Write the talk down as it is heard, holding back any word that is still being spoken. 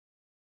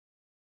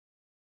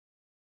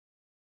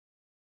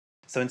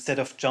So instead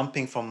of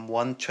jumping from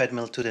one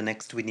treadmill to the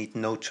next, we need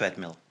no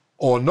treadmill.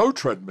 Or no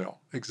treadmill,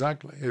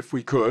 exactly. If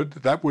we could,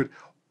 that would,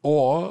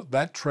 or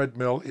that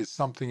treadmill is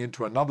something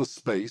into another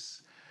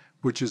space,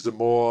 which is a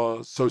more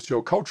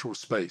sociocultural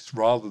space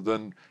rather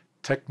than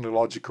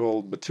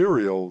technological,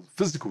 material,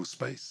 physical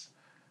space.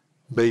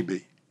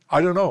 Maybe. I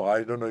don't know.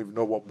 I don't even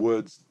know what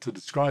words to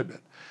describe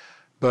it.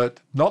 But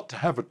not to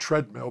have a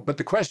treadmill. But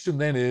the question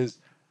then is,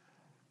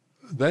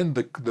 then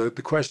the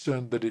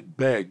question that it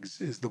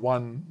begs is the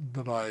one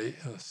that I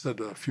said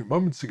a few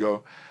moments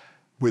ago.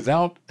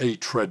 Without a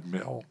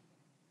treadmill,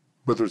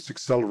 whether it's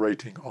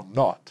accelerating or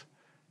not,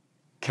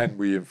 can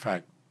we in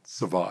fact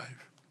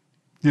survive?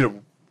 You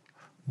know,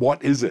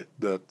 what is it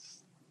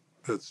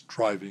that's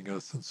driving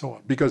us and so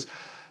on? Because,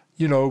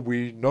 you know,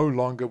 we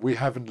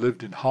haven't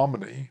lived in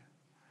harmony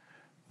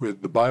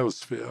with the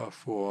biosphere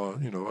for,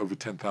 you know, over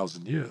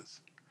 10,000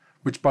 years,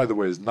 which, by the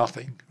way, is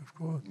nothing, of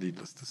course,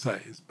 needless to say,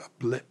 is a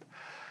blip.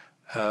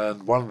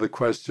 And one of the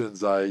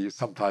questions I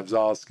sometimes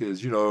ask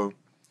is, you know,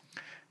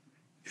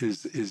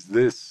 is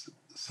this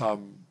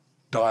some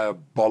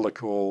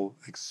diabolical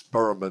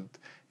experiment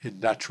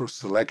in natural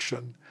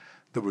selection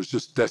that was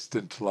just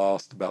destined to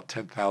last about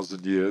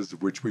 10,000 years,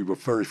 of which we were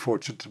very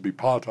fortunate to be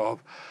part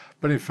of,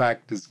 but in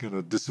fact is going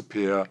to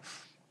disappear,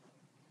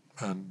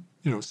 and,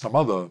 you know, some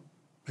other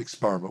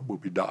experiment will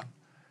be done.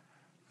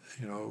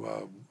 You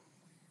know,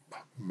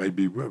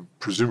 maybe,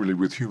 presumably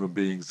with human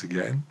beings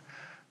again.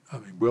 I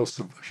mean,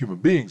 human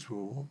beings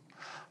will,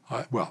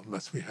 well,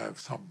 unless we have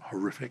some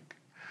horrific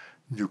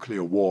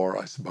nuclear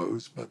war, I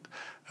suppose, but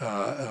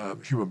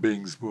human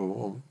beings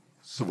will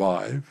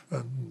survive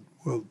and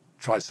we'll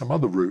try some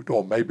other route,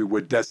 or maybe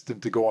we're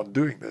destined to go on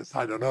doing this.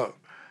 I don't know.